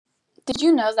Did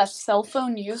you know that cell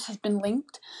phone use has been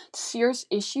linked to serious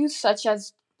issues such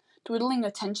as dwindling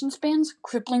attention spans,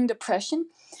 crippling depression?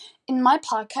 In my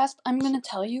podcast, I'm going to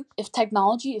tell you if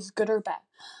technology is good or bad.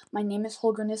 My name is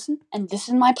Holger Nissen, and this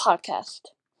is my podcast.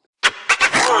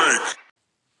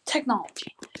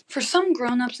 Technology. For some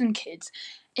grown-ups and kids,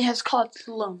 it has caused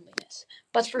loneliness.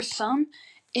 But for some,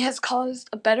 it has caused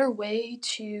a better way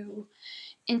to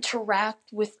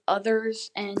interact with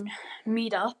others and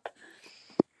meet up.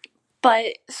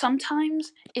 But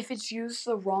sometimes, if it's used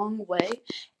the wrong way,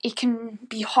 it can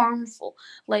be harmful.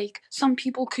 Like, some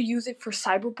people could use it for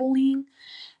cyberbullying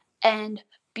and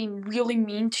being really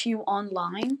mean to you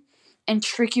online and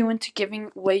trick you into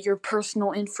giving away your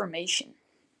personal information.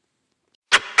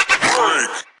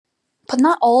 But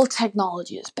not all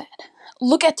technology is bad.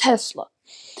 Look at Tesla.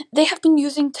 They have been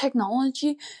using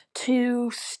technology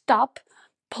to stop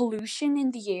pollution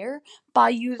in the air by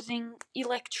using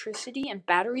electricity and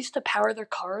batteries to power their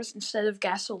cars instead of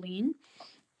gasoline.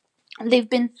 They've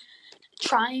been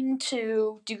trying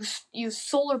to use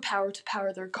solar power to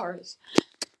power their cars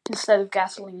instead of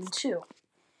gasoline too.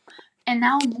 And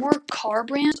now more car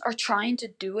brands are trying to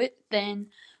do it than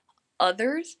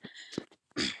others.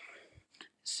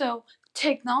 So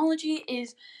technology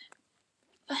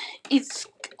it's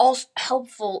also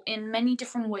helpful in many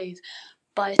different ways,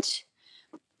 but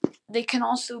they can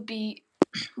also be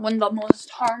one of the most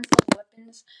harmful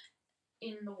weapons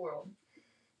in the world.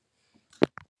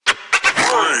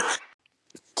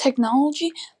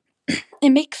 Technology, it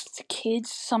makes the kids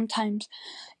sometimes,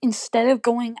 instead of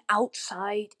going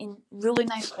outside in really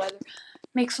nice weather,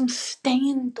 makes them stay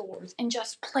indoors and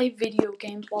just play video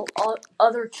games while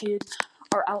other kids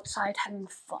are outside having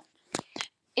fun.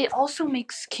 It also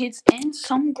makes kids and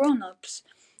some grown-ups,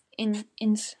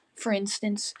 for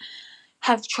instance,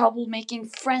 have trouble making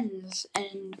friends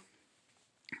and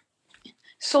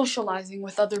socializing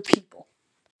with other people.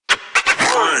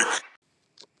 To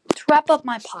wrap up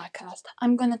my podcast,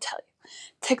 I'm going to tell you,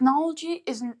 technology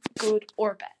isn't good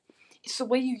or bad. It's the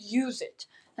way you use it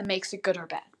that makes it good or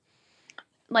bad.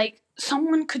 Like,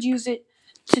 someone could use it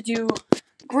to do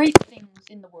great things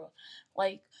in the world,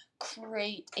 like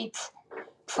create a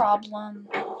problem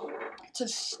to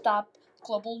stop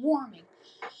global warming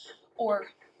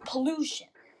or pollution.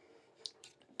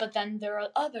 But then there are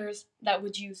others that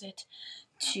would use it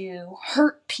to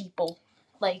hurt people,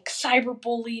 like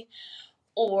cyberbully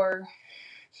or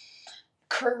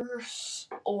curse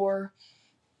or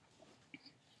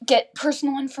get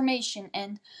personal information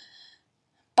and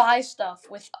buy stuff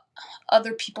with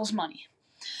other people's money.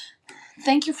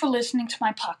 Thank you for listening to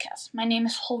my podcast. My name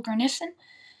is Holger Nissen,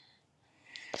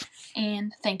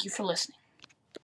 and thank you for listening.